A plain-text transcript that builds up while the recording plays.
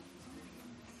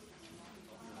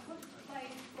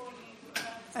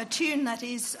a tune that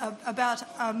is about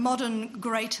a modern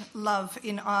great love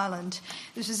in Ireland.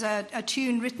 This is a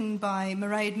tune written by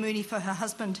Mairead Mooney for her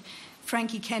husband,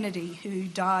 Frankie Kennedy, who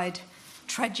died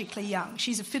tragically young.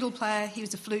 She's a fiddle player, he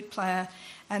was a flute player,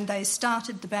 and they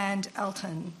started the band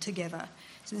Alton together.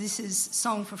 So this is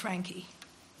Song for Frankie.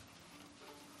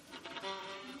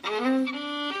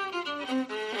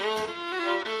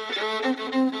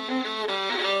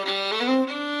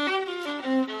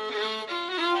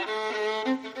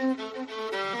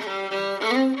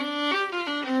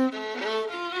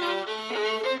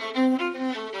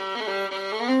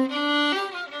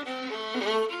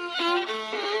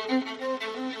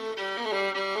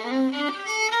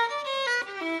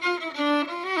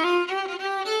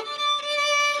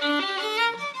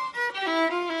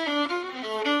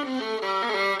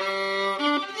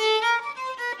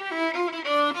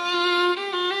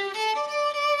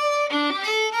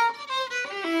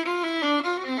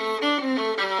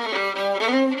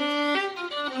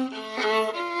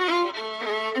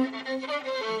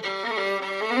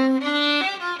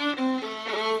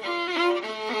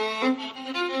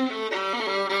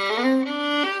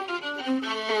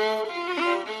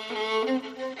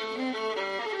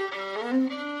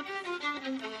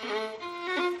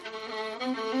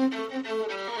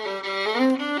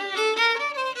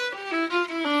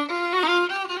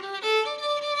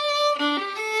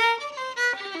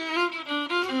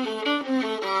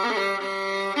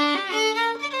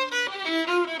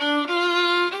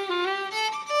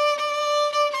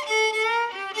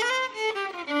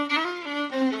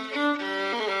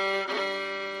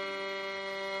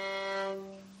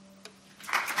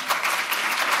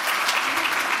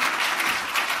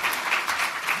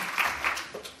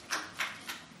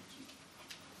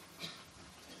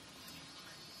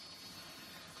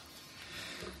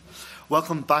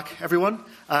 Welcome back, everyone.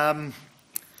 Now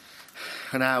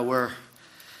we're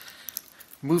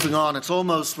moving on.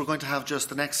 We're going to have just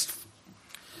the next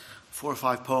 4 or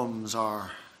 5 poems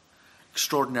are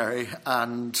extraordinary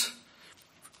and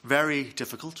very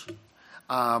difficult.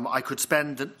 I could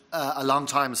spend a long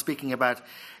time speaking about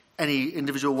any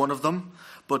individual one of them,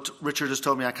 but Richard has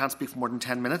told me I can't speak for more than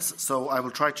 10 minutes, so I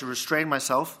will try to restrain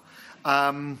myself.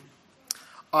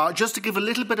 Just to give a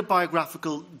little bit of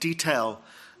biographical detail,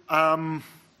 in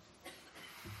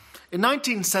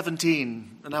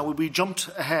 1917, now we jumped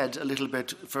ahead a little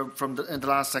bit in the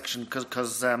last section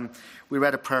because we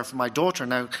read a prayer for my daughter.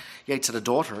 Now, Yeats had a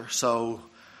daughter, so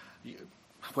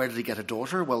where did he get a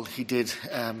daughter? Well, he did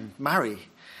marry.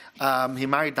 He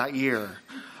married that year.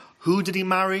 Who did he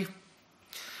marry?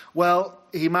 Well,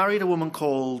 he married a woman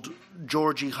called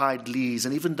Georgie Hyde Lees,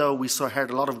 and even though we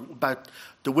heard a lot about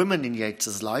the women in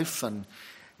Yeats's life and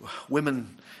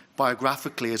women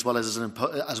biographically as well as in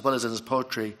his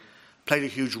poetry, played a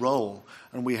huge role.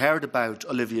 And we heard about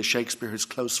Olivia Shakespeare, his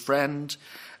close friend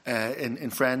in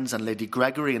Friends, and Lady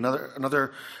Gregory.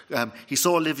 He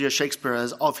saw Olivia Shakespeare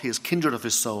as of his kindred of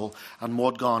his soul, and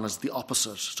Maud Gonne as the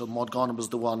opposite. So Maud Gonne was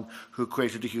the one who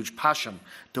created a huge passion,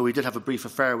 though he did have a brief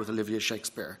affair with Olivia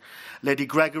Shakespeare. Lady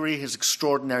Gregory, his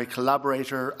extraordinary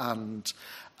collaborator and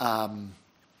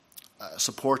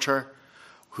supporter,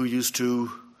 who used to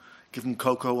give him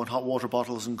cocoa and hot water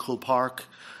bottles in Coole Park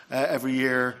every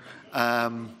year.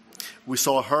 We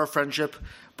saw her friendship.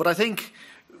 But I think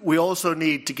we also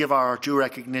need to give our due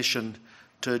recognition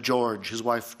to George, his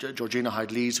wife, Georgina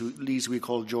Hyde Lees, who we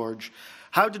call George.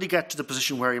 How did he get to the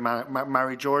position where he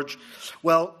married George?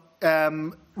 Well,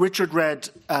 Richard read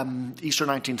Easter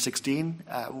 1916,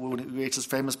 Yeats'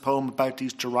 famous poem about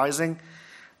Easter Rising.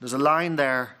 There's a line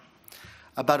there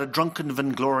about a drunken,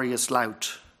 vainglorious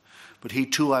lout, but he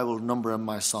too I will number in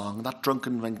my song. That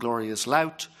drunken, vainglorious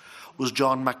lout was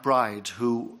John MacBride,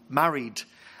 who married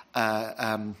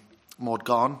Maud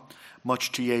Gonne,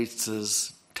 much to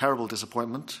Yeats's terrible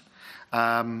disappointment.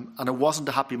 And it wasn't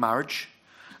a happy marriage.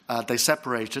 They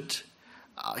separated.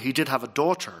 He did have a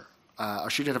daughter,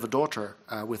 or she did have a daughter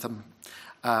with him.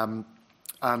 In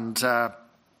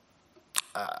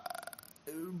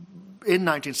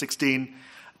 1916,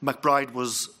 MacBride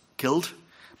was killed,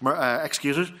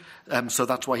 executed. So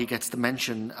that's why he gets the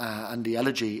mention and the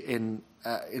elegy in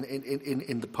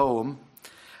the poem.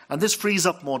 And this frees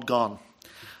up Maud Gonne.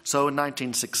 So in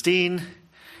 1916,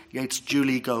 Yeats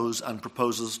duly goes and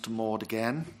proposes to Maud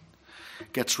again,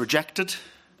 gets rejected.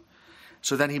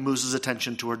 So then he moves his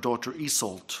attention to her daughter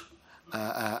Iseult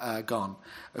Gonne,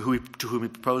 to whom he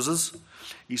proposes.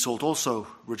 Iseult also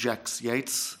rejects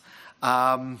Yeats.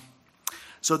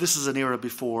 So this is an era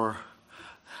before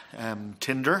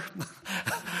Tinder.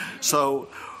 So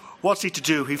what's he to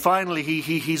do?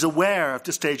 He's aware at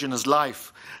this stage in his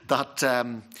life that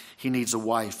he needs a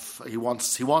wife. He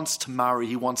wants to marry.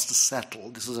 He wants to settle.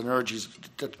 This is an urge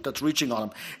that's reaching on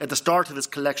him. At the start of his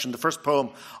collection, the first poem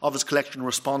of his collection,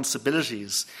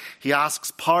 Responsibilities, he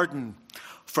asks pardon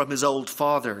from his old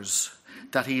fathers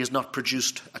that he has not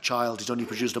produced a child. He's only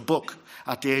produced a book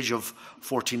at the age of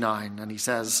 49. And he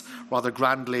says rather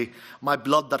grandly, my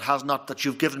blood that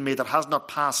you've given me that has not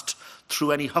passed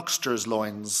through any huckster's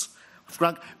loins.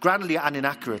 Grandly and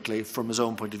inaccurately from his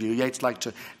own point of view. Yeats liked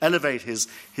to elevate his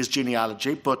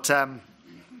genealogy. But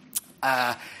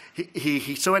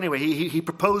he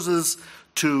proposes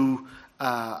to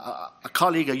a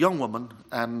colleague, a young woman,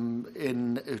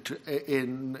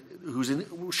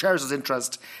 who shares his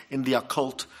interest in the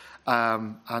occult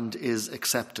and is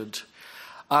accepted.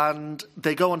 And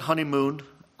they go on honeymoon,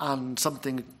 and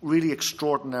something really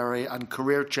extraordinary and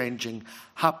career-changing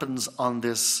happens on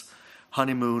this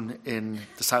honeymoon in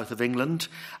the south of England.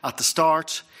 At the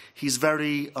start, he's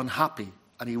very unhappy.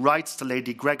 And he writes to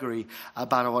Lady Gregory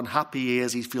about how unhappy he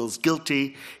is. He feels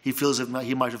guilty. He feels that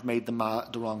he might have made the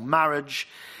wrong marriage.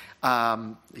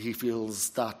 He feels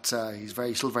that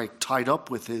he's still very tied up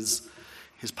with his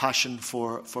passion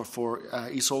for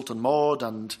Iseult and Maud,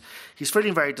 and he's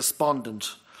feeling very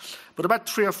despondent. But about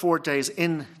 3 or 4 days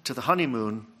into the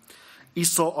honeymoon,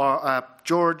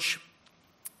 George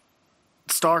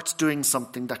starts doing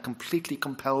something that completely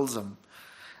compels him,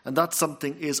 and that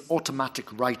something is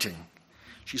automatic writing.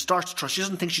 She starts to trust. She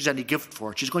doesn't think she's any gift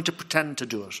for it. She's going to pretend to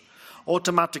do it.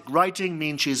 Automatic writing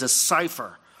means she's a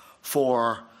cipher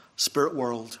for spirit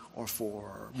world or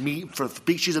for me.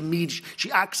 She's a medium.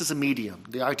 She acts as a medium.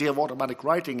 The idea of automatic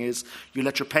writing is you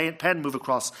let your pen move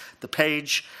across the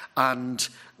page, and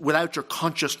without your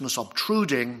consciousness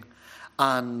obtruding,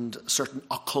 and certain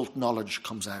occult knowledge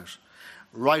comes out.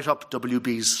 Right up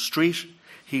W.B.'s street.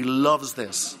 He loves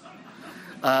this.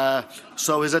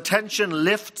 So his attention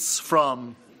lifts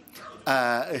from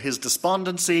his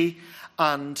despondency,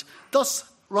 and thus,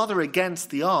 rather against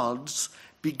the odds,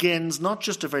 begins not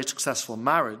just a very successful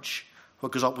marriage,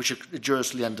 which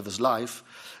endures to the end of his life,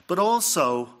 but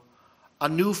also a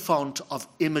new font of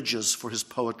images for his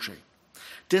poetry.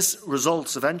 This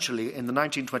results eventually in the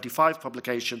 1925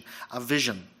 publication, A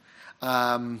Vision.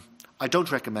 I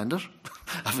don't recommend it,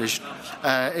 A Vision.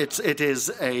 It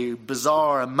is a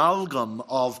bizarre amalgam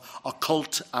of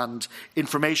occult and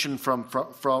information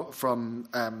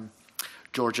from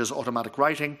George's automatic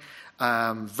writing.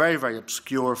 Very, very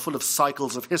obscure, full of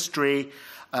cycles of history,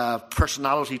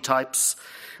 personality types.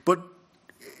 But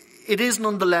it is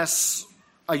nonetheless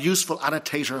a useful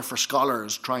annotator for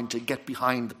scholars trying to get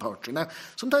behind the poetry. Now,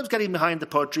 sometimes getting behind the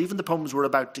poetry, even the poems we're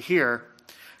about to hear,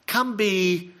 can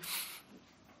be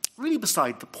really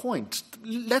beside the point.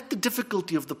 Let the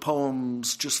difficulty of the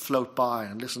poems just float by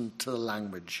and listen to the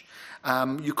language.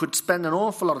 You could spend an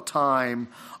awful lot of time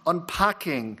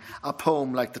unpacking a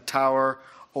poem like The Tower,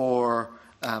 or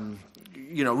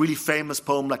really famous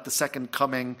poem like The Second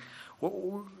Coming.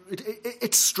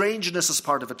 Its strangeness is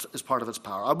part of its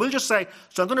power. I will just say,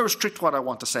 so I'm going to restrict what I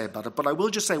want to say about it, but I will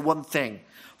just say one thing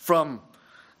from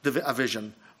A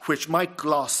Vision, which might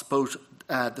gloss both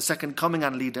The Second Coming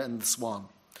and Leda and the Swan.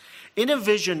 In A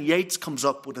Vision, Yeats comes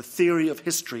up with a theory of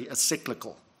history as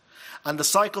cyclical, and the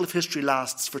cycle of history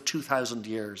lasts for 2,000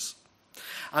 years.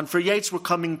 And for Yeats, we're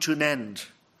coming to an end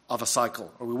of a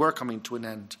cycle, or we were coming to an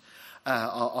end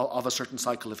of a certain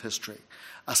cycle of history.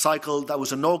 A cycle that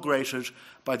was inaugurated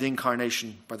by the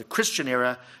Incarnation, by the Christian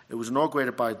era. It was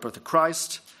inaugurated by the birth of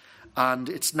Christ, and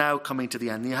it's now coming to the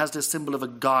end. He has this symbol of a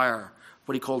gyre,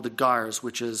 what he called the gyres,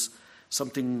 which is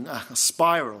something, a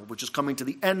spiral, which is coming to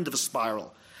the end of a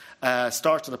spiral.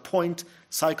 Starts at a point,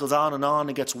 cycles on,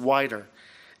 and gets wider.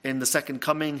 In The Second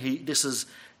Coming, his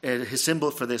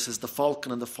symbol for this is the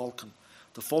falcon and the falcon.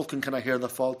 The falcon cannot hear the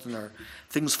falconer.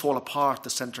 Things fall apart, the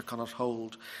centre cannot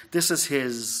hold. This is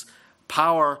his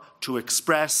power to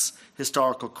express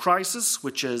historical crisis,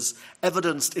 which is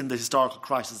evidenced in the historical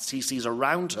crisis he sees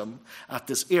around him at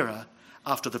this era,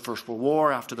 after the First World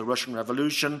War, after the Russian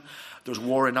Revolution. There's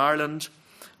war in Ireland,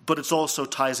 but it also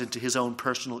ties into his own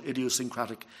personal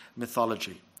idiosyncratic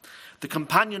mythology. The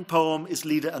companion poem is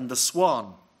Leda and the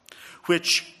Swan,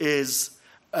 which is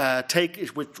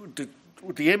the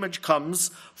image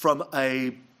comes from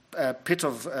a bit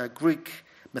of Greek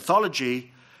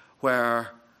mythology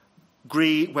where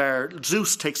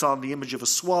Zeus takes on the image of a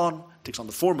swan, takes on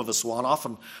the form of a swan.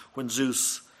 Often when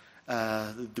Zeus,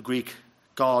 the Greek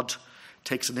god,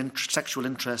 takes an sexual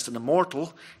interest in a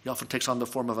mortal, he often takes on the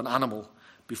form of an animal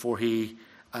before he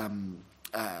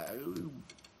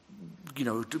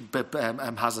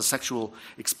has a sexual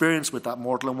experience with that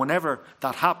mortal, and whenever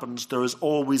that happens, there is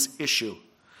always issue.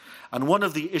 And one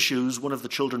of the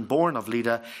children born of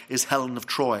Leda is Helen of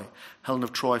Troy. Helen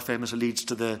of Troy famously leads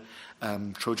to the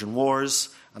Trojan Wars,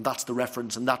 and that's the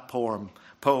reference in that poem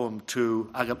to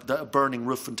the burning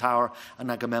roof and tower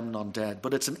and Agamemnon dead.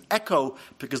 But it's an echo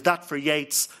because that, for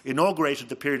Yeats, inaugurated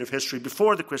the period of history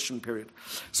before the Christian period.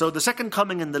 So the Second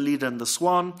Coming and the Leda and the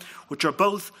Swan, which are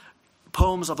both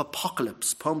poems of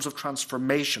apocalypse, poems of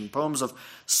transformation, poems of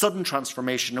sudden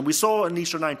transformation. And we saw in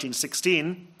Easter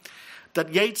 1916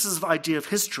 that Yeats's idea of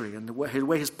history and the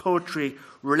way his poetry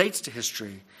relates to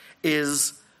history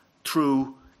is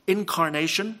through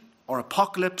incarnation or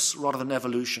apocalypse rather than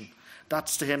evolution.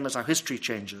 That's to him as how history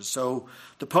changes. So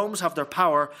the poems have their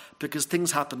power because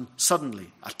things happen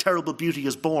suddenly. A terrible beauty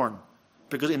is born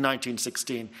because in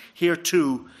 1916. Here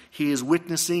too, he is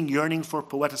witnessing, yearning for,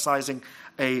 poeticizing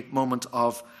a moment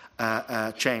of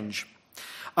change.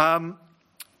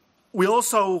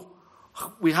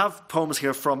 We have poems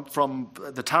here from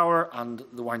The Tower and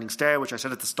The Winding Stair, which I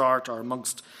said at the start are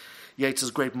amongst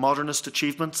Yeats's great modernist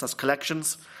achievements as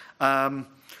collections.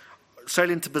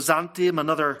 Sailing to Byzantium,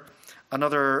 another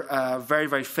very,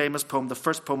 very famous poem, the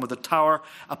first poem of The Tower,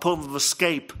 a poem of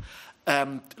escape,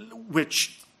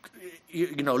 which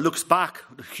looks back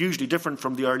hugely different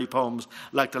from the early poems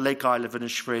like the Lake Isle of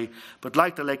Innisfree. But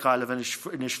like the Lake Isle of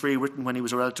Innisfree, written when he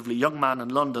was a relatively young man in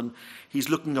London, he's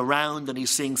looking around and he's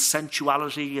seeing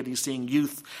sensuality and he's seeing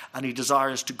youth and he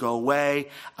desires to go away.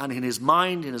 And in his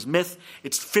mind, in his myth,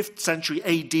 it's 5th century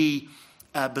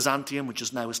AD Byzantium, which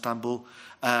is now Istanbul,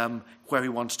 where he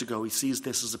wants to go. He sees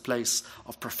this as a place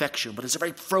of perfection, but it's a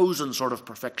very frozen sort of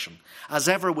perfection. As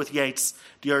ever with Yeats,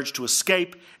 the urge to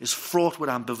escape is fraught with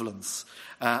ambivalence,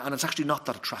 and it's actually not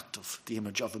that attractive, the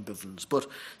image of ambivalence. But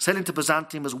Sailing to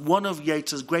Byzantium is one of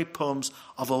Yeats's great poems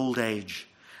of old age,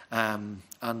 and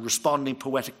responding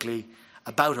poetically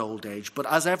about old age. But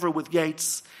as ever with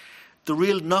Yeats, the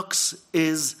real nux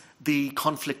is the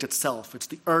conflict itself. It's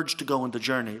the urge to go on the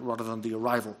journey rather than the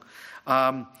arrival.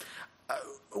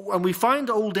 When we find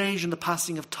old age and the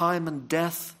passing of time and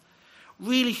death,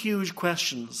 really huge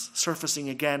questions surfacing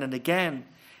again and again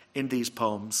in these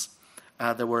poems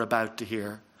that we're about to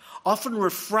hear, often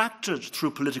refracted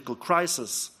through political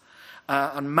crisis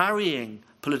and marrying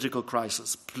political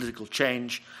crisis, political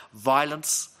change,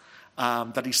 violence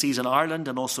that he sees in Ireland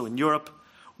and also in Europe,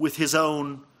 with his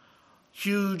own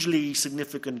hugely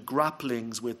significant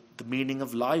grapplings with the meaning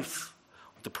of life,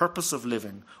 with the purpose of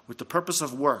living, with the purpose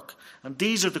of work. And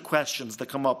these are the questions that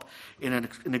come up in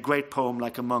a great poem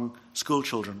like Among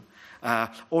Schoolchildren,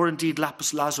 or indeed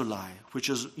Lapis Lazuli, which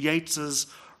is Yeats's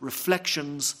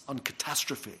reflections on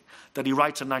catastrophe that he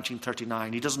writes in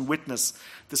 1939. He doesn't witness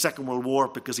the Second World War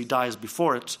because he dies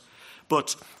before it,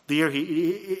 but the year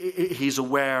he's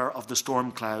aware of the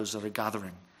storm clouds that are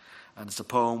gathering. And it's a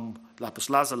poem, Lapis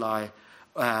Lazuli,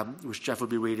 which Jeff will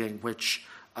be reading,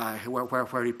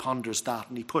 where he ponders that,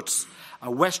 and he puts a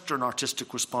Western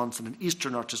artistic response and an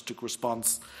Eastern artistic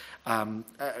response,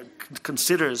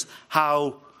 considers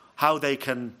how they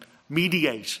can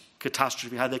mediate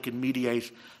catastrophe, how they can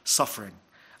mediate suffering.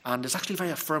 And it's actually a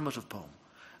very affirmative poem.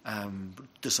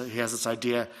 He has this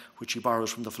idea, which he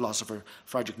borrows from the philosopher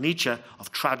Friedrich Nietzsche,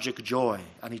 of tragic joy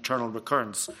and eternal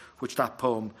recurrence, which that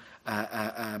poem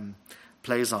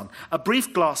plays on. A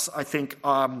brief gloss, I think.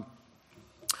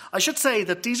 I should say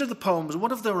that these are the poems.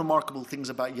 One of the remarkable things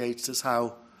about Yeats is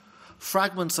how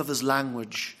fragments of his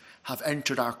language have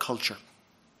entered our culture.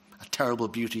 A terrible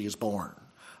beauty is born,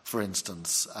 for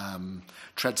instance.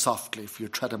 Tread softly, for you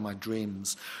tread in my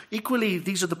dreams. Equally,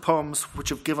 these are the poems which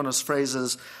have given us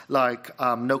phrases like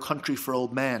No Country for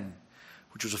Old Men,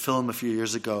 which was a film a few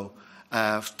years ago,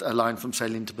 a line from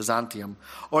Sailing to Byzantium,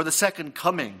 or The Second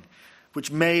Coming, which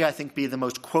may, I think, be the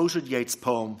most quoted Yeats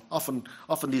poem. Often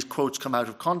these quotes come out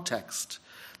of context.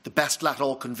 The best lack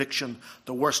all conviction,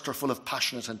 the worst are full of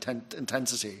passionate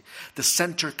intensity. The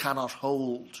centre cannot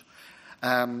hold.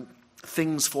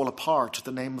 Things fall apart,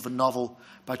 the name of a novel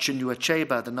by Chinua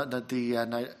Achebe, the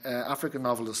African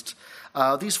novelist.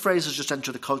 These phrases just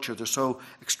enter the culture. They're so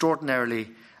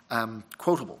extraordinarily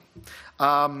quotable.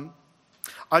 I'll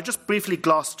just briefly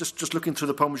gloss, just looking through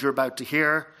the poems you're about to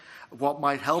hear, what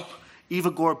might help. Eva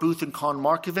Gore Booth and Con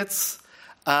Markovitz.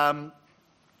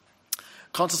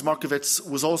 Constance Markovitz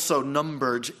was also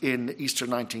numbered in Easter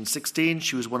 1916.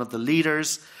 She was one of the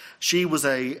leaders. She was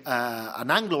an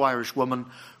Anglo-Irish woman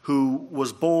who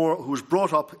was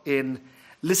brought up in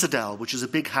Lissadell, which is a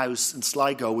big house in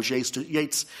Sligo, which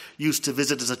Yeats used to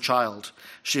visit as a child.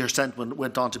 She herself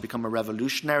went on to become a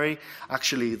revolutionary.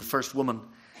 Actually, the first woman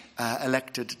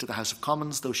elected to the House of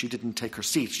Commons, though she didn't take her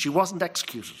seat. She wasn't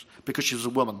executed because she was a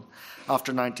woman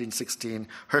after 1916.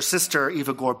 Her sister,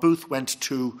 Eva Gore Booth, went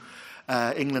to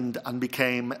England and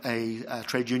became a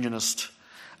trade unionist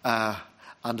and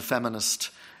a feminist.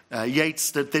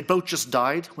 Yeats, they both just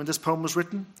died when this poem was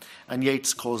written, and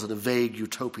Yeats calls it a vague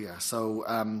utopia.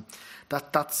 So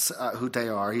that's who they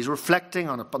are. He's reflecting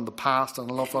on the past and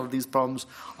a lot of these poems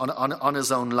on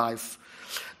his own life.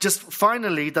 Just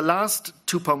finally, the last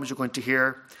two poems you're going to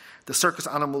hear, The Circus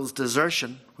Animal's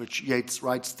Desertion, which Yeats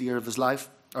writes the year of his life,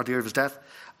 or the year of his death,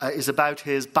 is about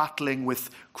his battling with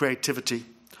creativity.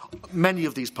 Many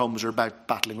of these poems are about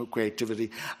battling with creativity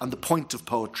and the point of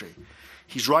poetry.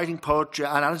 He's writing poetry,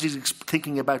 and as he's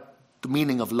thinking about the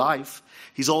meaning of life,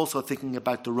 he's also thinking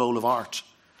about the role of art,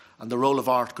 and the role of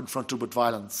art confronted with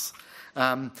violence.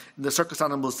 In The Circus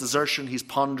Animal's Desertion, he's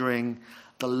pondering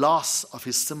the loss of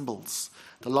his symbols,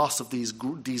 the loss of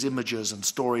these images and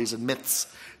stories and myths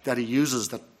that he uses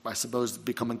that, I suppose,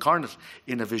 become incarnate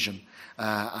in a vision.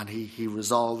 And he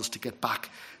resolves to get back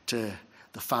to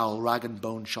the foul rag and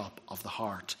bone shop of the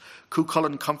heart.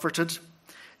 Cuchulainn Comforted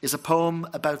is a poem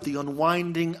about the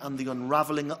unwinding and the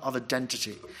unravelling of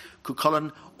identity.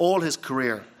 Cuchulainn, all his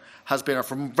career, has been, or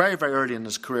from very, very early in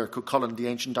his career, Cuchulainn, the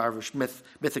ancient Irish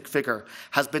mythic figure,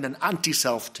 has been an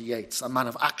anti-self to Yeats, a man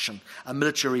of action, a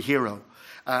military hero.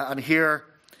 And here,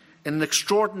 in an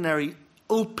extraordinary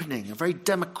opening, a very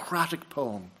democratic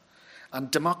poem, and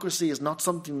democracy is not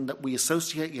something that we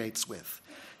associate Yeats with.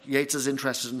 Yeats is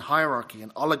interested in hierarchy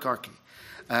and oligarchy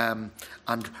and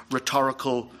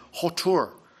rhetorical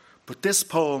hauteur. But this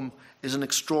poem is an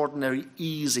extraordinary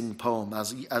easing poem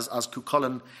as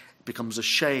Cuchulainn becomes a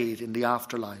shade in the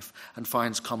afterlife and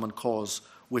finds common cause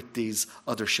with these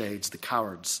other shades, the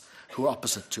cowards, who are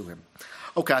opposite to him.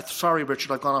 Okay, sorry,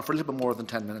 Richard, I've gone on for a little bit more than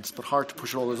 10 minutes, but hard to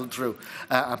push all those through.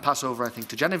 And pass over, I think,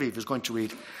 to Genevieve, who's going to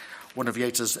read one of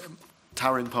Yeats's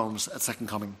towering poems at Second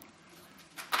Coming.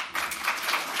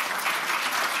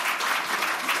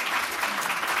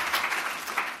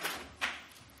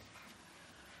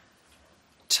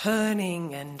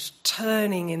 Turning and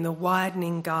turning in the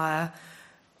widening gyre,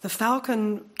 the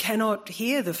falcon cannot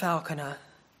hear the falconer.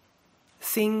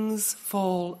 Things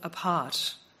fall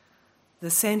apart.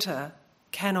 The centre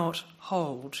cannot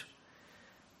hold.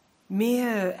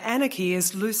 Mere anarchy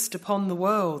is loosed upon the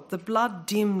world. The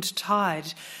blood-dimmed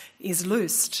tide is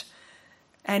loosed,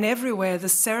 and everywhere the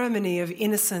ceremony of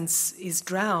innocence is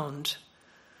drowned.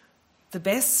 The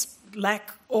best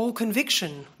lack all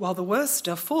conviction, while the worst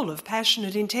are full of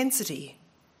passionate intensity.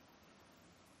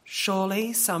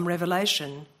 Surely some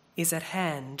revelation is at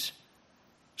hand.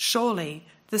 Surely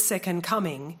the second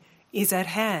coming is at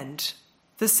hand.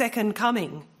 The second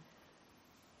coming.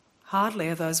 Hardly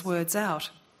are those words out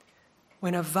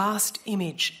when a vast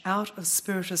image out of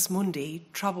Spiritus Mundi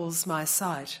troubles my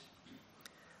sight.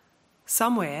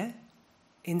 Somewhere,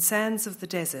 in sands of the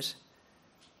desert,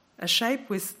 a shape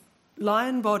with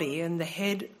lion body and the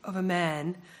head of a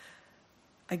man,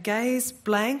 a gaze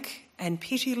blank and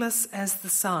pitiless as the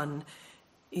sun,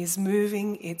 is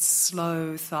moving its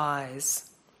slow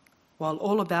thighs, while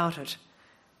all about it,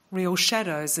 real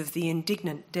shadows of the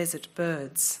indignant desert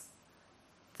birds.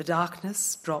 The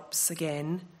darkness drops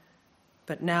again,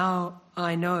 but now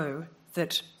I know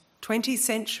that 20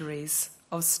 centuries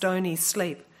of stony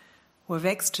sleep were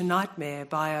vexed to nightmare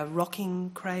by a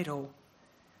rocking cradle.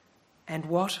 And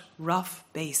what rough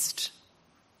beast,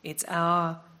 its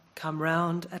hour come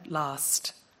round at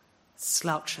last,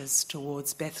 slouches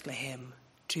towards Bethlehem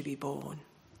to be born.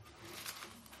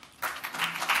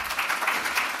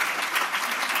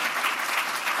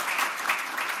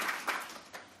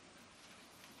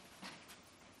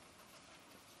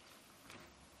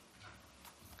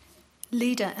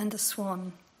 Leda and the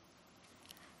Swan.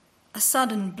 A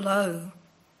sudden blow.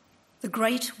 The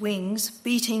great wings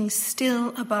beating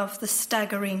still above the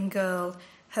staggering girl,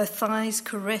 her thighs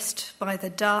caressed by the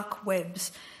dark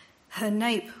webs, her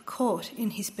nape caught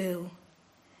in his bill.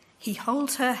 He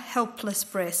holds her helpless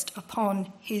breast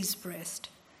upon his breast.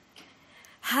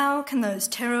 How can those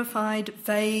terrified,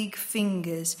 vague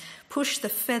fingers push the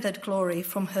feathered glory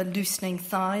from her loosening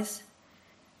thighs?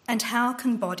 And how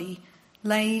can body,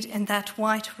 laid in that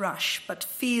white rush, but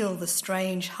feel the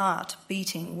strange heart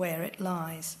beating where it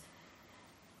lies?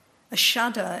 A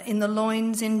shudder in the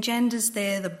loins engenders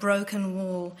there the broken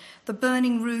wall, the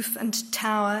burning roof and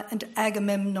tower, and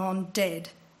Agamemnon dead.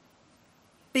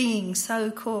 Being so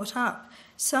caught up,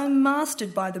 so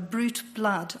mastered by the brute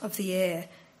blood of the air,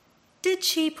 did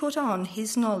she put on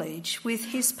his knowledge with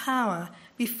his power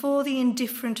before the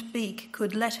indifferent beak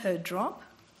could let her drop?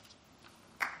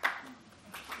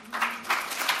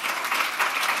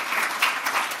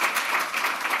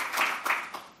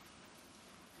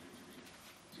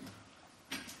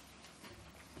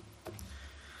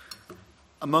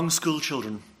 Among school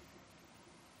children.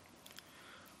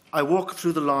 I walk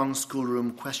through the long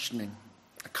schoolroom questioning.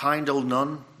 A kind old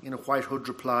nun in a white hood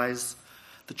replies.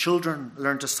 The children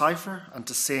learn to cipher and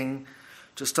to sing,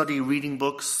 to study reading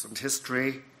books and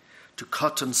history, to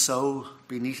cut and sew,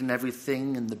 be neat in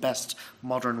everything in the best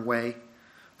modern way.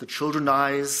 The children's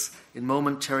eyes in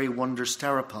momentary wonder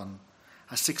stare upon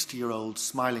a 60-year-old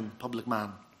smiling public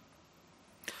man.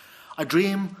 I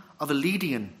dream of a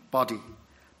Lydian body,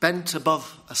 bent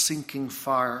above a sinking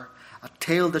fire, a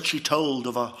tale that she told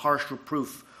of a harsh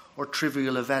reproof or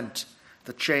trivial event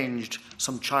that changed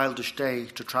some childish day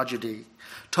to tragedy.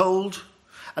 Told,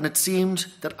 and it seemed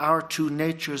that our two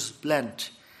natures blent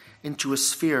into a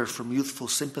sphere from youthful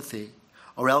sympathy,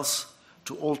 or else,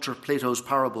 to alter Plato's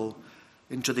parable,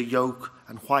 into the yolk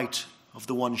and white of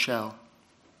the one shell.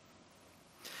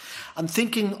 And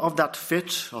thinking of that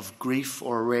fit of grief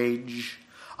or rage,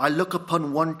 I look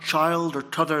upon one child or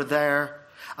t'other there,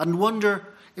 and wonder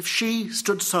if she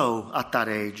stood so at that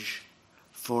age.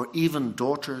 For even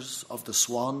daughters of the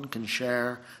swan can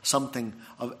share something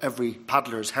of every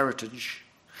paddler's heritage,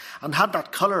 and had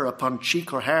that colour upon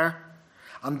cheek or hair,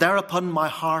 and thereupon my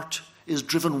heart is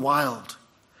driven wild.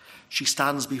 She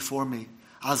stands before me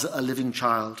as a living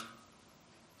child.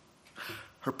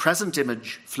 Her present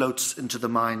image floats into the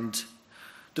mind.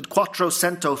 Did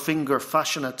Quattrocento finger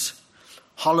fashion it,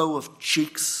 hollow of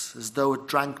cheeks as though it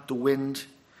drank the wind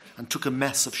and took a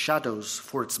mess of shadows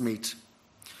for its meat?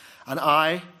 And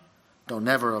I, though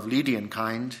never of Lydian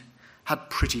kind,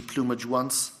 had pretty plumage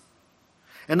once.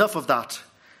 Enough of that.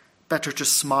 Better to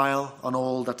smile on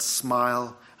all that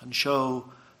smile and show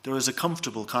there is a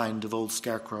comfortable kind of old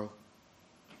scarecrow.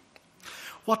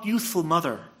 What youthful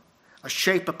mother, a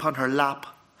shape upon her lap,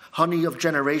 honey of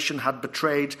generation had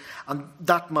betrayed, and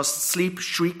that must sleep,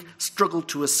 shriek, struggle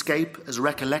to escape as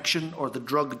recollection or the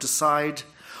drug decide,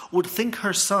 would think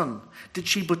her son, did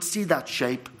she but see that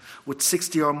shape, with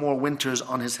 60 or more winters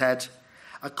on his head,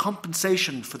 a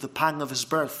compensation for the pang of his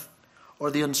birth,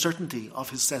 or the uncertainty of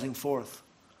his setting forth.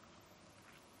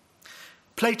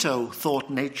 Plato thought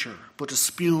nature but a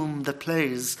spume that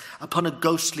plays upon a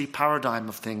ghostly paradigm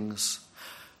of things.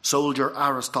 Soldier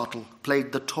Aristotle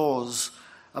played the tawse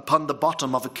upon the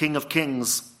bottom of a king of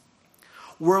kings.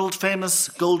 World-famous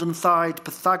golden-thighed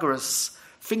Pythagoras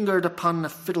fingered upon a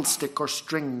fiddlestick or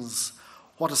strings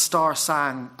what a star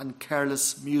sang and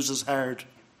careless muses heard.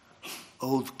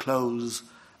 Old clothes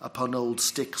upon old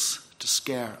sticks to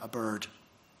scare a bird.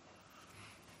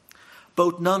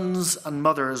 Both nuns and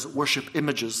mothers worship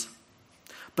images,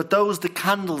 but those the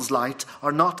candles light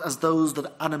are not as those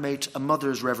that animate a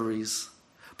mother's reveries,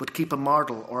 but keep a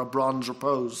marble or a bronze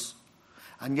repose.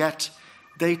 And yet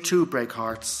they too break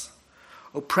hearts.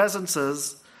 O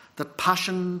presences that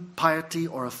passion, piety,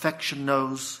 or affection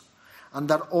knows, and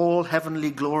that all heavenly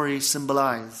glory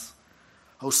symbolize.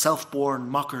 O self-born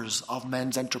mockers of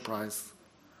men's enterprise.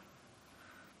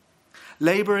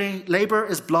 Labour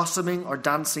is blossoming or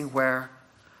dancing where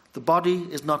the body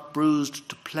is not bruised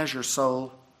to pleasure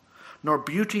soul, nor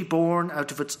beauty born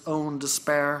out of its own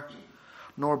despair,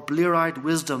 nor blear-eyed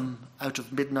wisdom out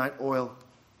of midnight oil.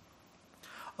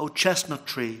 O chestnut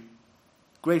tree,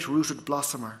 great rooted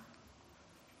blossomer,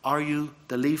 are you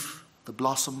the leaf, the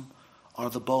blossom,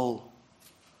 or the bowl?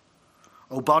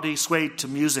 O body swayed to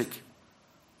music,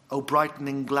 O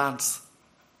brightening glance,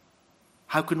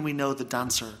 how can we know the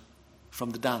dancer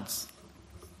from the dance?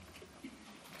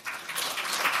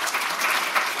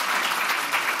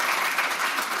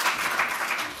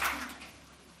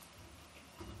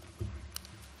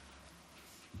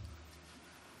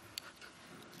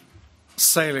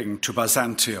 Sailing to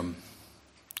Byzantium.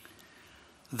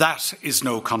 That is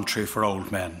no country for old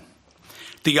men.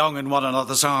 The young in one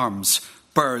another's arms,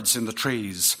 birds in the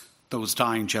trees, those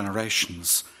dying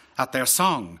generations. At their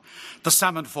song, the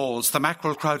salmon falls, the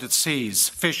mackerel-crowded seas,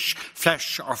 fish,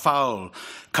 flesh or fowl,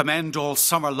 commend all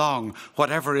summer long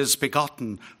whatever is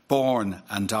begotten, born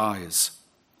and dies.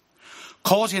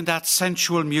 Caught in that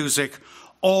sensual music,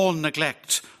 all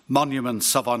neglect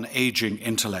monuments of unaging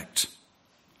intellect.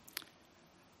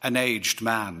 An aged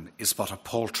man is but a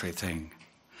paltry thing,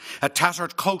 a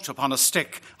tattered coat upon a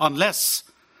stick, unless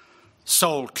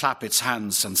soul clap its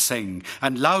hands and sing,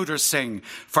 and louder sing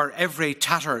for every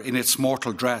tatter in its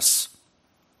mortal dress.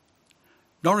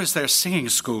 Nor is there singing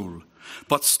school,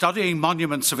 but studying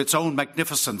monuments of its own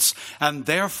magnificence, and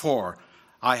therefore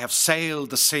I have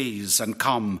sailed the seas and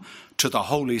come to the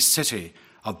holy city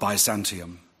of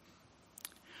Byzantium.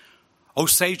 O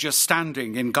sages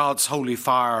standing in God's holy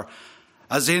fire,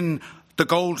 as in the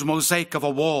gold mosaic of a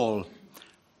wall,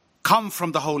 come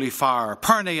from the holy fire,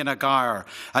 Perne and Agar,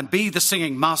 and be the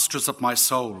singing masters of my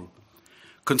soul.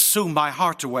 consume my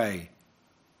heart away.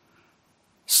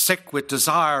 Sick with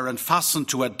desire and fastened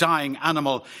to a dying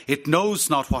animal, it knows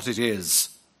not what it is,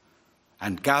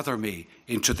 and gather me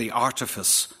into the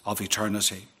artifice of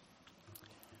eternity.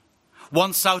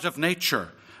 Once out of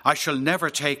nature, I shall never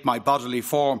take my bodily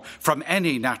form from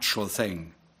any natural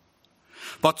thing.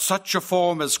 But such a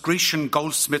form as Grecian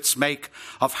goldsmiths make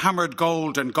of hammered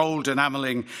gold and gold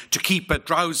enamelling to keep a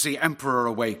drowsy emperor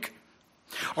awake,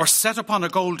 or set upon a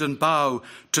golden bough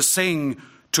to sing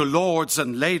to lords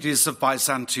and ladies of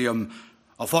Byzantium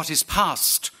of what is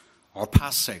past or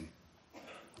passing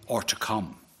or to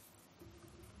come.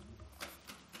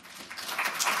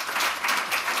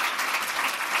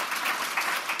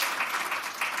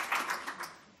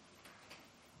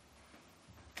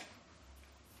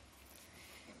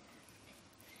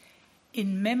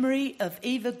 In memory of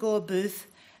Eva Gore-Booth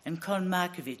and Con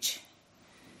Markovich.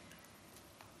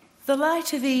 The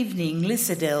light of evening,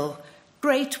 Lissadell,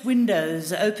 great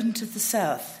windows open to the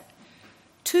south.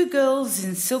 Two girls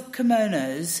in silk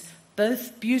kimonos,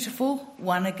 both beautiful,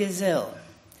 one a gazelle.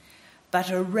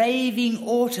 But a raving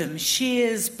autumn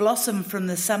shears blossom from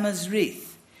the summer's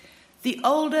wreath. The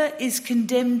older is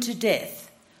condemned to death,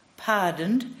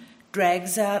 pardoned,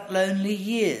 drags out lonely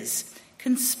years,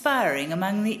 conspiring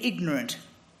among the ignorant.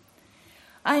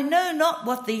 I know not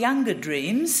what the younger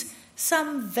dreams,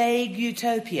 some vague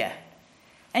utopia,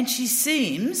 and she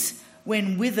seems,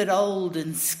 when withered old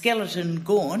and skeleton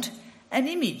gaunt, an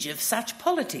image of such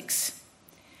politics.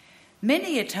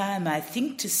 Many a time I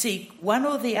think to seek one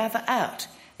or the other out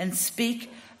and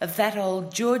speak of that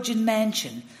old Georgian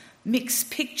mansion, mix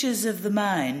pictures of the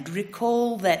mind,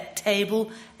 recall that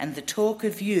table and the talk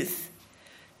of youth.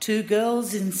 Two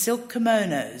girls in silk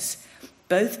kimonos,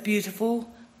 both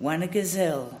beautiful, one a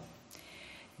gazelle.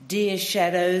 Dear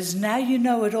shadows, now you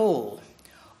know it all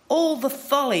the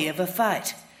folly of a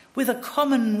fight, with a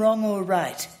common wrong or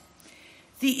right.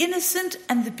 The innocent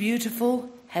and the beautiful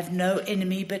have no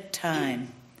enemy but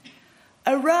time.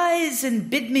 Arise and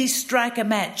bid me strike a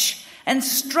match, and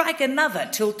strike another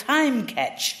till time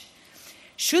catch.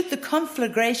 Should the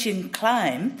conflagration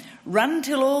climb, run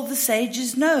till all the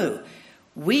sages know.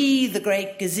 We the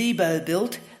great gazebo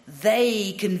built,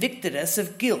 they convicted us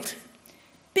of guilt.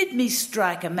 Bid me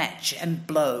strike a match and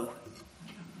blow.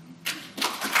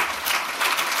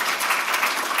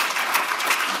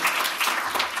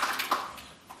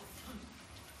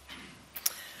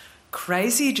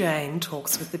 Crazy Jane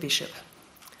talks with the bishop.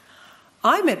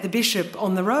 I met the bishop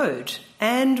on the road,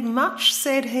 and much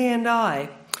said he and I.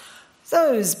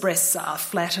 Those breasts are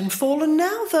flat and fallen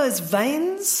now, those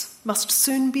veins must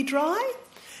soon be dry.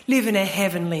 Live in a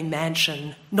heavenly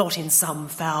mansion, not in some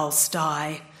foul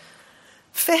sty.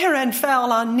 Fair and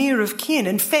foul are near of kin,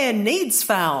 and fair needs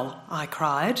foul, I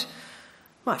cried.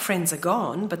 My friends are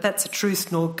gone, but that's a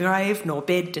truth nor grave nor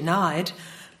bed denied.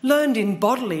 Learned in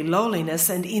bodily lowliness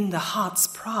and in the heart's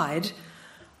pride.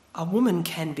 A woman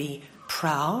can be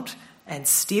proud and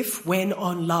stiff when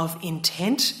on love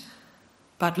intent,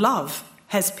 but love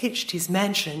has pitched his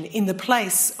mansion in the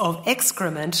place of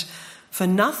excrement, for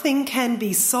nothing can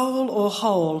be soul or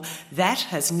whole that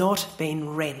has not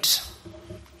been rent.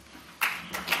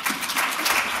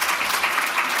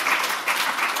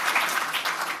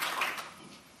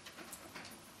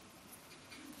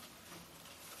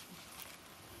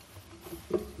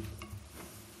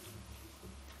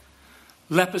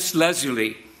 Lapis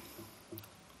lazuli.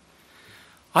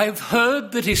 I have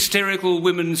heard that hysterical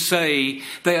women say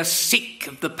they are sick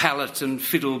of the palette and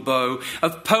fiddle bow,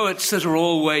 of poets that are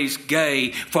always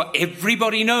gay, for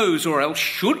everybody knows, or else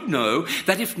should know,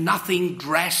 that if nothing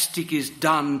drastic is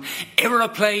done,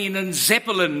 aeroplane and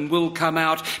Zeppelin will come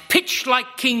out, pitch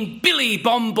like King Billy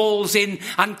bomb balls in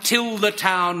until the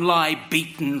town lie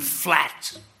beaten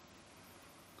flat.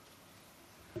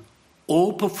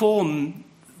 All perform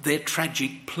their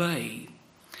tragic play.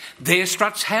 There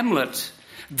struts Hamlet,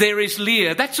 there is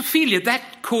Lear, that's Ophelia,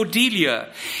 that Cordelia.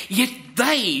 Yet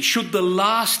they, should the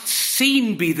last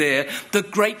scene be there, the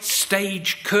great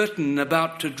stage curtain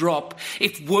about to drop,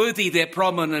 if worthy their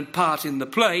prominent part in the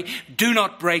play, do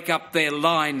not break up their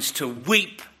lines to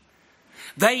weep.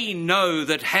 They know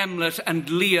that Hamlet and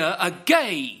Lear are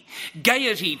gay,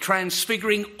 gaiety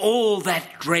transfiguring all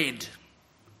that dread.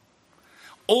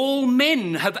 All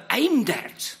men have aimed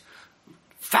at,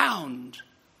 found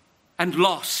and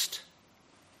lost.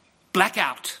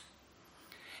 Blackout.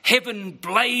 Heaven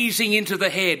blazing into the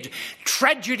head.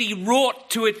 Tragedy wrought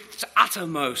to its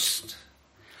uttermost.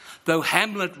 Though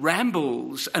Hamlet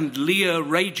rambles and Lear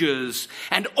rages,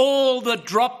 and all the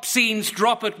drop scenes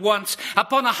drop at once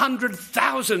upon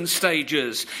 100,000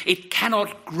 stages, it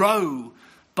cannot grow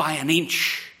by an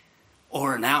inch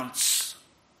or an ounce.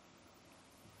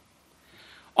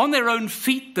 On their own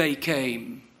feet they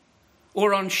came,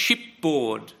 or on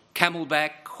shipboard,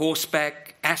 camelback,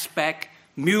 horseback, assback,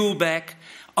 muleback,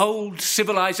 old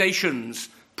civilizations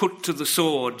put to the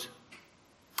sword.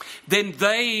 Then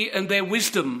they and their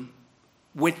wisdom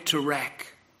went to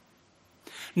wrack.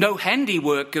 No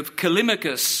handiwork of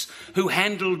Callimachus, who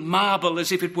handled marble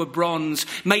as if it were bronze,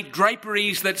 made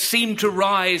draperies that seemed to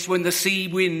rise when the sea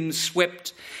winds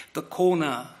swept the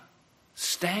corner,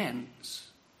 stands.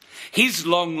 His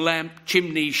long lamp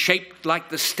chimney, shaped like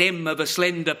the stem of a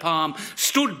slender palm,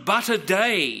 stood but a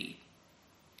day.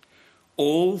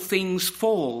 All things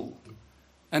fall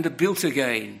and are built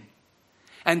again,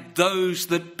 and those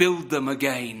that build them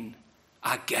again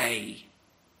are gay.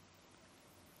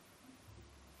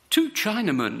 2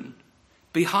 Chinamen,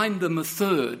 behind them a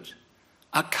third,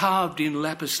 are carved in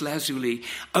lapis lazuli.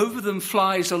 Over them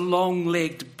flies a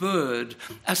long-legged bird,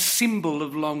 a symbol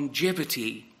of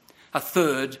longevity. A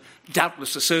third,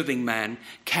 doubtless a serving man,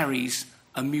 carries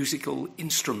a musical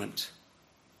instrument.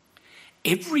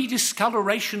 Every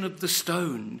discoloration of the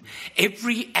stone,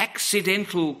 every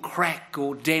accidental crack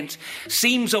or dent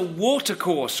seems a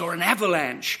watercourse or an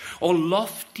avalanche or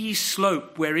lofty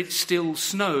slope where it still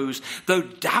snows, though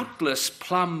doubtless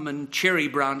plum and cherry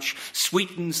branch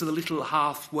sweetens the little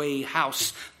halfway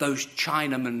house those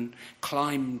Chinamen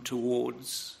climb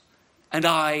towards. And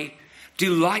I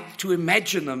delight to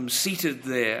imagine them seated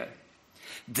there.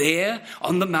 There,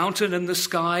 on the mountain and the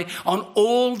sky, on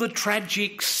all the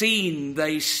tragic scene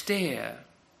they stare.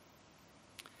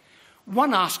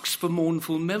 One asks for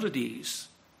mournful melodies.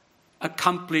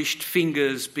 Accomplished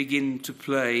fingers begin to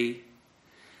play.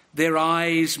 Their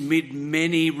eyes mid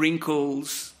many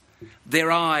wrinkles,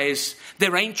 their eyes,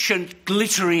 their ancient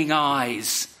glittering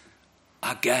eyes,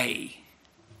 are gay.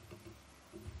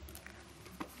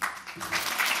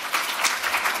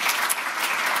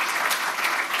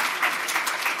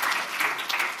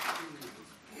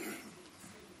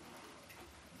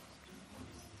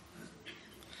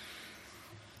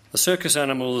 The circus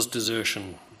animal's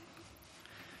desertion.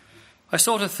 I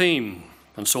sought a theme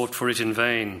and sought for it in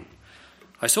vain.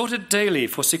 I sought it daily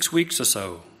for 6 weeks or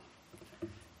so.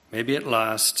 Maybe at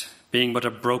last, being but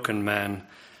a broken man,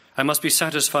 I must be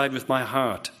satisfied with my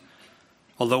heart.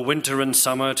 Although winter and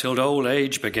summer till old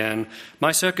age began,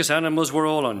 my circus animals were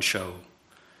all on show.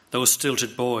 Those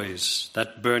stilted boys,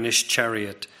 that burnished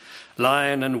chariot,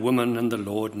 lion and woman and the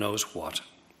Lord knows what.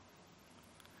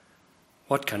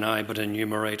 What can I but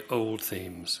enumerate old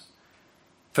themes?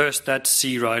 First that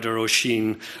sea rider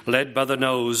Oisin, led by the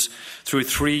nose through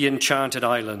 3 enchanted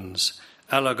islands,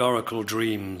 allegorical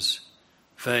dreams,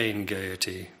 vain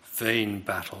gaiety, vain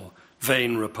battle,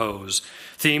 vain repose,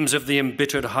 themes of the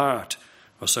embittered heart,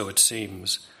 or so it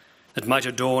seems, that might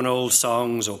adorn old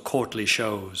songs or courtly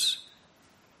shows.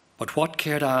 But what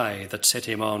cared I that set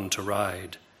him on to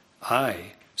ride?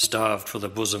 I, starved for the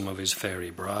bosom of his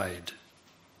fairy bride.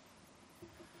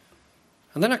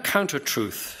 And then a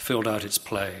counter-truth filled out its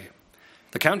play.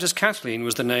 The Countess Kathleen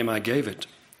was the name I gave it.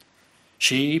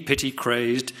 She,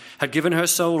 pity-crazed, had given her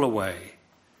soul away,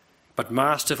 but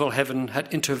masterful heaven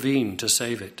had intervened to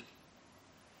save it.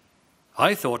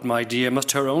 I thought my dear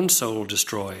must her own soul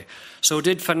destroy, so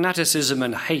did fanaticism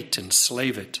and hate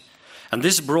enslave it. And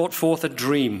this brought forth a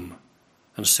dream,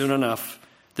 and soon enough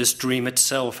this dream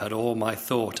itself had all my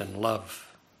thought and love.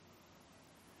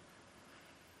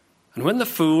 And when the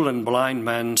fool and blind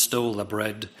man stole the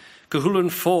bread, Cuchulainn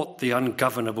fought the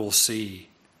ungovernable sea.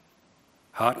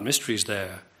 Heart mysteries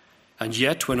there, and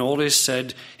yet when all is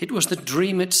said, it was the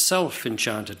dream itself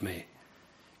enchanted me.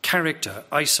 Character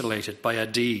isolated by a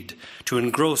deed to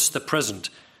engross the present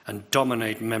and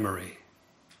dominate memory.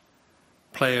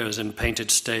 Players in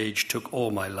painted stage took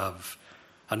all my love,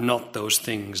 and not those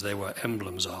things they were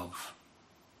emblems of.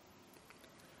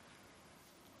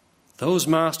 Those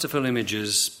masterful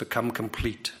images become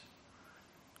complete,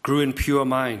 grew in pure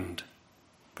mind,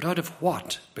 but out of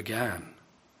what began?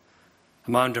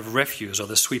 A mound of refuse or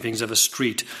the sweepings of a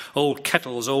street, old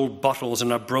kettles, old bottles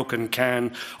and a broken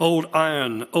can, old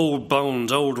iron, old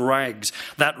bones, old rags,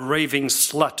 that raving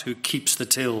slut who keeps the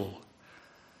till.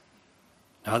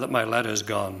 Now that my ladder's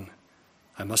gone,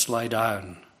 I must lie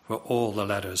down where all the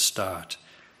ladders start,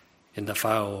 in the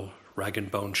foul rag and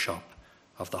bone shop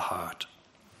of the heart.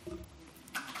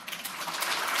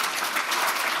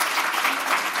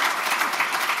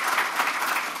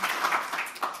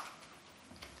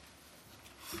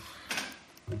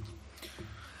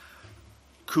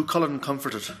 Cuchulainn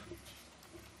comforted.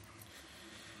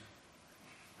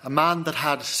 A man that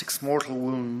had 6 mortal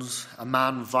wounds, a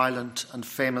man violent and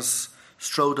famous,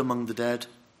 strode among the dead.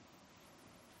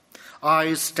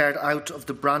 Eyes stared out of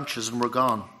the branches and were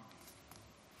gone.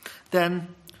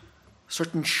 Then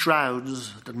certain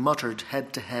shrouds that muttered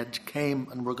head to head came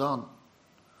and were gone.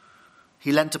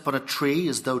 He leant upon a tree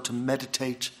as though to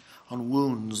meditate on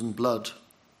wounds and blood.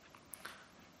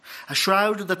 A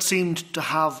shroud that seemed to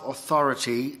have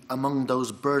authority among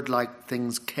those bird-like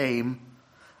things came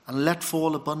and let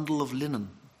fall a bundle of linen.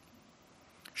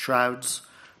 Shrouds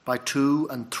by 2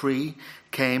 and 3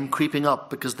 came creeping up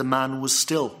because the man was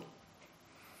still.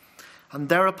 And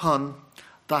thereupon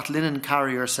that linen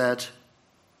carrier said,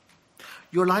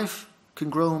 "Your life can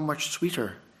grow much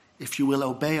sweeter if you will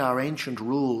obey our ancient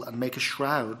rule and make a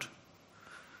shroud.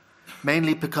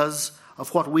 Mainly because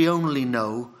of what we only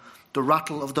know, the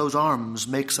rattle of those arms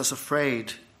makes us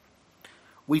afraid.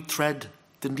 We thread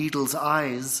the needle's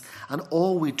eyes, and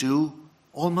all we do,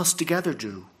 all must together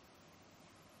do."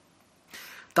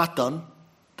 That done,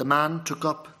 the man took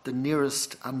up the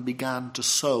nearest and began to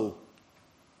sew.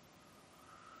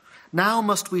 "Now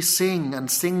must we sing and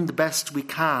sing the best we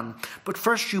can, but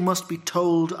first you must be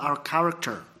told our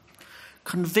character.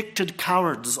 Convicted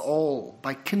cowards all,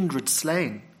 by kindred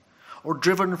slain, or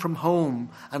driven from home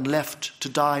and left to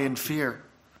die in fear."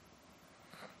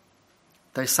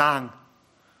 They sang,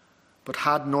 but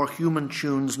had nor human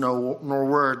tunes nor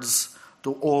words,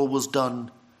 though all was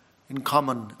done in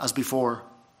common as before.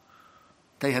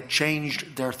 They had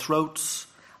changed their throats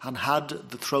and had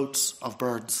the throats of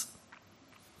birds.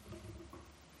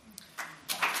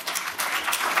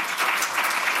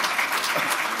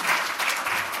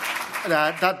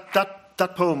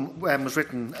 That poem was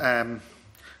written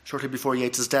shortly before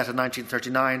Yeats's death in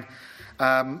 1939.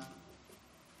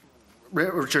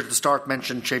 Richard at the start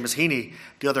mentioned Seamus Heaney,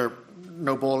 the other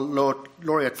Nobel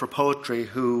laureate for poetry,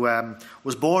 who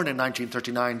was born in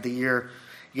 1939, the year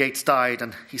Yeats died,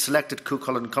 and he selected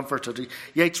Cuchulainn Comforted.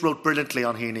 Yeats wrote brilliantly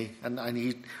on Heaney, and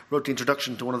he wrote the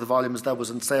introduction to one of the volumes that was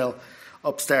on sale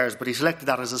upstairs, but he selected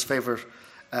that as his favourite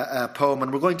poem.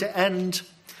 And we're going to end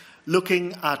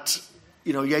looking at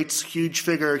Yeats' huge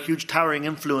figure, huge towering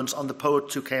influence on the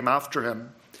poets who came after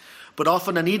him, but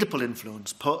often an Oedipal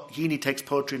influence. Heaney takes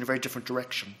poetry in a very different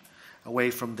direction,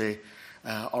 away from the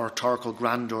oratorical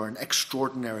grandeur and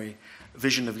extraordinary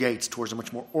vision of Yeats towards a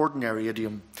much more ordinary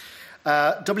idiom.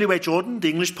 W.H. Auden, the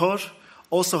English poet,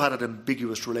 also had an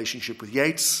ambiguous relationship with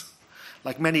Yeats.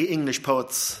 Like many English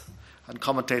poets and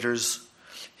commentators,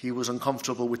 he was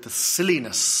uncomfortable with the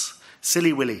silliness,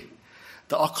 silly willy,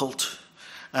 the occult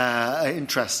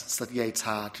interests that Yeats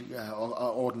had.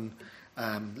 Auden,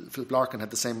 Philip Larkin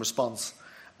had the same response.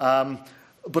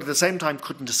 But at the same time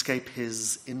couldn't escape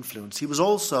his influence. He was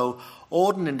also,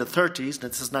 Auden in the 30s, and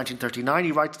this is 1939,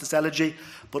 he writes this elegy,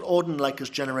 but Auden, like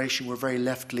his generation, were very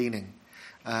left-leaning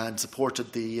and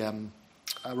supported the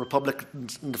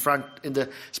Republicans in the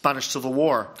Spanish Civil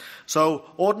War. So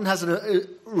Auden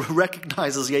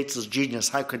recognises Yeats's genius,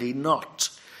 how could he not?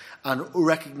 And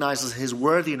recognises his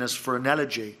worthiness for an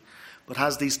elegy, but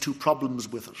has these two problems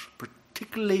with it,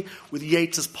 particularly with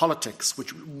Yeats's politics,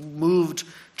 which moved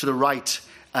to the right.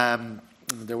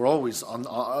 They were always on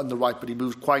the right, but he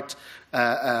moved quite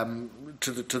to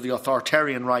the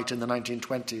authoritarian right in the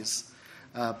 1920s.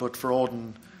 But for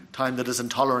Auden, time that is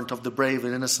intolerant of the brave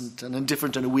and innocent and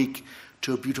indifferent and weak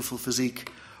to a beautiful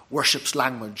physique, worships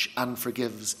language and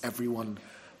forgives everyone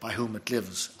by whom it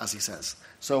lives, as he says.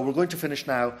 So we're going to finish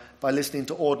now by listening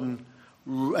to Auden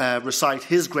recite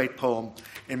his great poem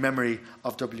in memory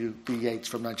of W.B. Yeats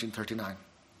from 1939.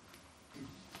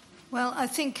 Well, I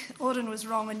think Auden was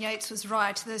wrong and Yeats was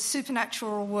right. The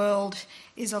supernatural world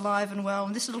is alive and well,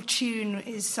 and this little tune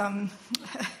is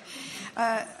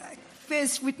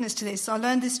bears witness to this. I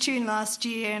learned this tune last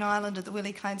year in Ireland at the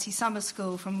Willie Clancy Summer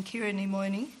School from Kieran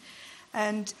Moynihan,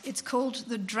 and it's called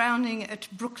The Drowning at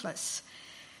Brookles.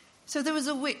 So there was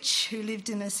a witch who lived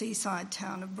in a seaside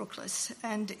town of Brookles,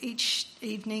 and each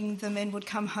evening the men would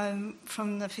come home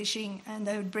from the fishing and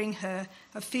they would bring her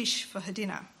a fish for her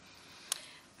dinner.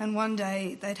 And one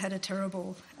day they'd had a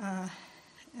terrible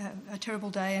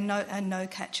day and no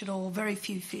catch at all, very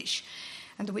few fish.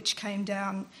 And the witch came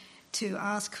down to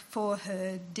ask for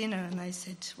her dinner, and they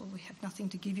said, "Well, we have nothing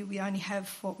to give you. We only have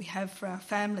what we have for our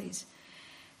families."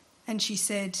 And she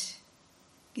said,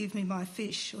 "Give me my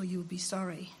fish or you'll be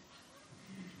sorry."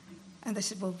 And they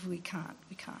said, "Well, we can't.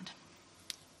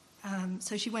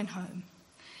 So she went home.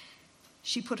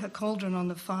 She put her cauldron on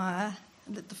the fire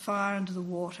and lit the fire under the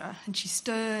water, and she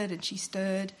stirred and she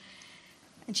stirred,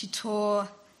 and she tore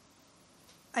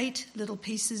 8 little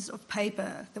pieces of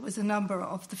paper that was the number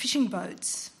of the fishing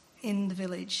boats in the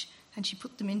village, and she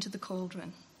put them into the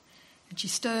cauldron. And she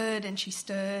stirred,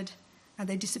 and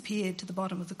they disappeared to the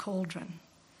bottom of the cauldron.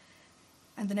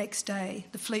 and the next day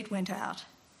the fleet went out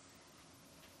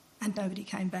and nobody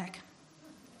came back.